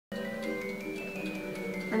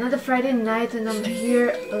Another Friday night and I'm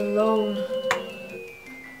here alone.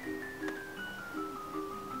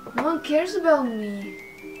 No one cares about me.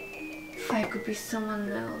 If I could be someone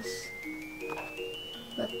else.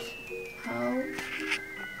 But how?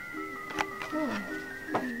 Oh.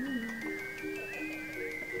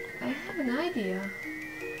 I have an idea.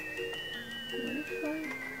 What if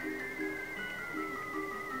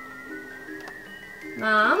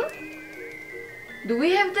Mom? Do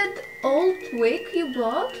we have that old wig you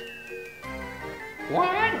bought?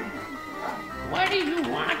 What? What do you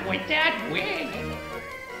want with that wig?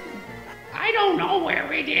 I don't know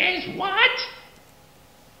where it is. What?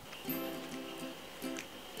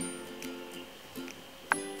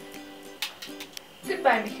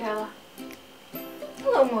 Goodbye, Michaela.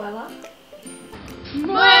 Hello, Moella.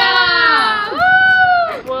 Moella!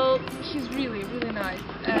 Well, she's really nice,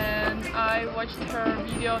 and I watched her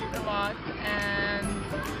videos a lot, and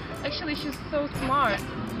actually she's so smart.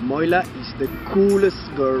 Moella is the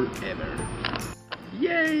coolest girl ever.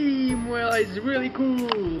 Yay! Moella is really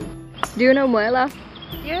cool! Do you know Moella?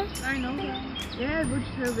 Yes, I know her. Yeah, I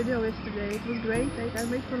watched her video yesterday. It was great. I can't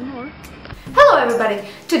wait for more. Hello, everybody.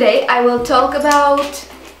 Today I will talk about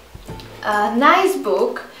a nice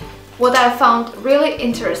book, what I found really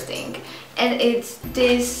interesting, and it's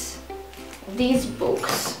these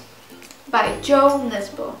books by Joe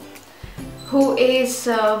Nesbo, who is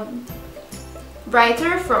a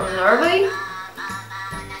writer from Norway.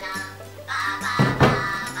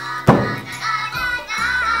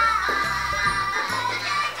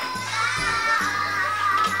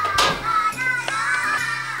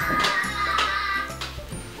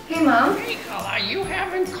 Hey, Mom. Nicola, you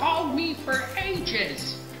haven't called me for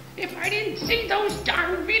ages. If I didn't see those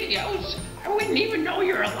darn videos, I wouldn't even know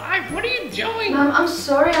you're alive. What are you doing? Mom, I'm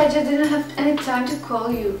sorry, I just didn't have any time to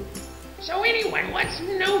call you. So anyway, what's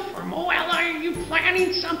new for Moella? Are you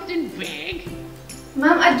planning something big?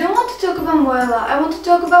 Mom, I don't want to talk about Moella. I want to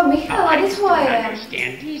talk about Michaela. That's why I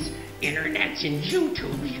understand these internets and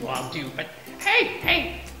YouTubes you all do, but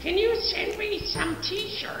hey, can you send me some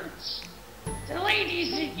t-shirts? The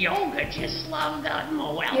ladies at yoga just love that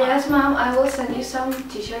Moella. Yes, Mom, I will send you some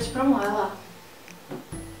t-shirts from Moella.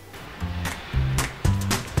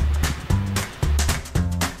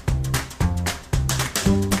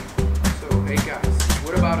 So, hey guys,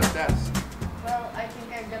 what about a test? Well, I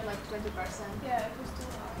think I got like 20%. Yeah, it was too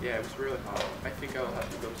hard. Yeah, it was really hard. I think I'll have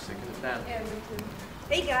to go second attempt. Yeah, me too.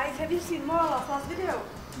 Hey guys, have you seen Moella's last video?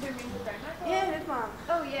 Do you mean the Hranicar? Yeah, that one.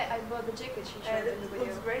 Oh yeah, I bought the jacket she showed in the It video.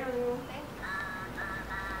 looks great on you. Thank you.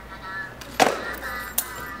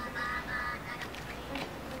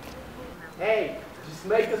 Hey, just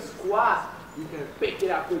make a squat. You can pick it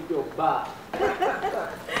up with your butt.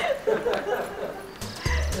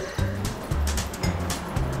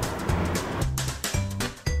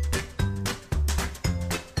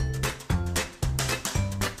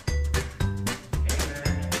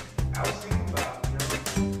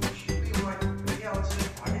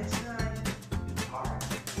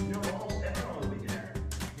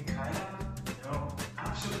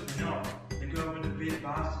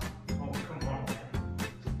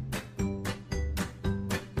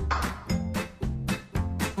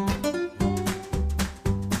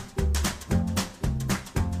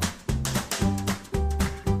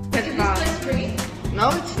 No,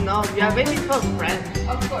 it's not. We are waiting for friends.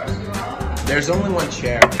 Of course you are. There's only one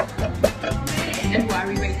chair. And who are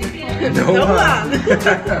we waiting for? No one.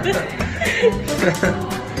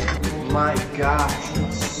 My gosh,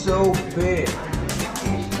 it's so big.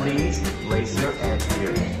 Please place your hand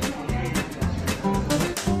here.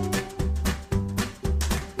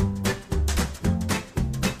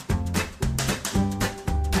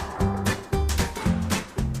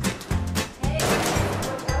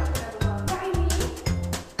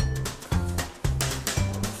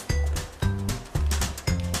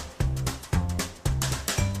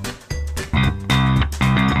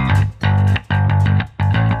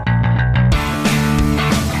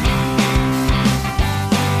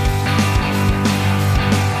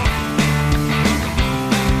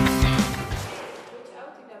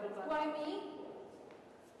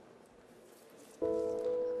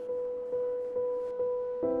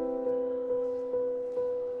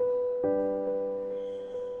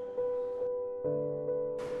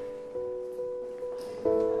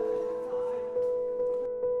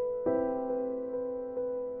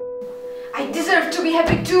 I deserve to be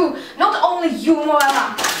happy too, not only you,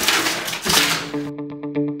 Moella.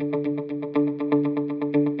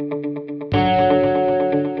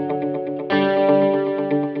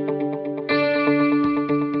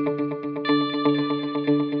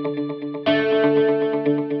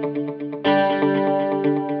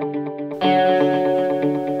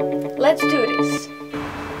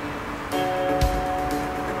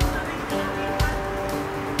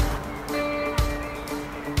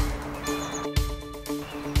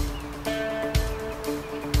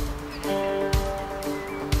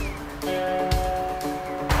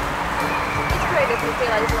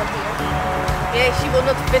 Moella is not here. Yeah, she will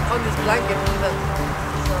not fit on this blanket even.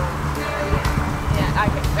 So. Yeah,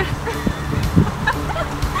 okay.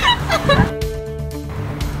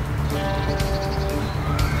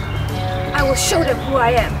 I will show them who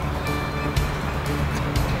I am.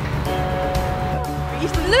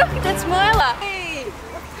 Look, that's Moella. Hey!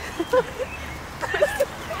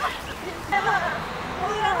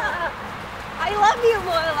 I love you,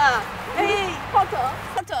 Moella. Hey, photo.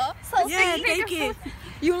 Selfie. Yeah, take it.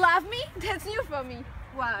 You love me? That's new for me.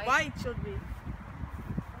 Why? Why it should be?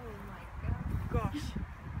 Oh my Gosh.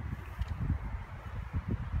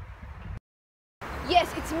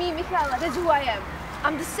 Yes, it's me, Michaela. That's who I am.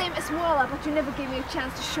 I'm the same as Moella, but you never gave me a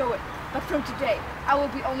chance to show it. But from today, I will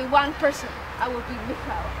be only one person. I will be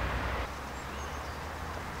Michaela.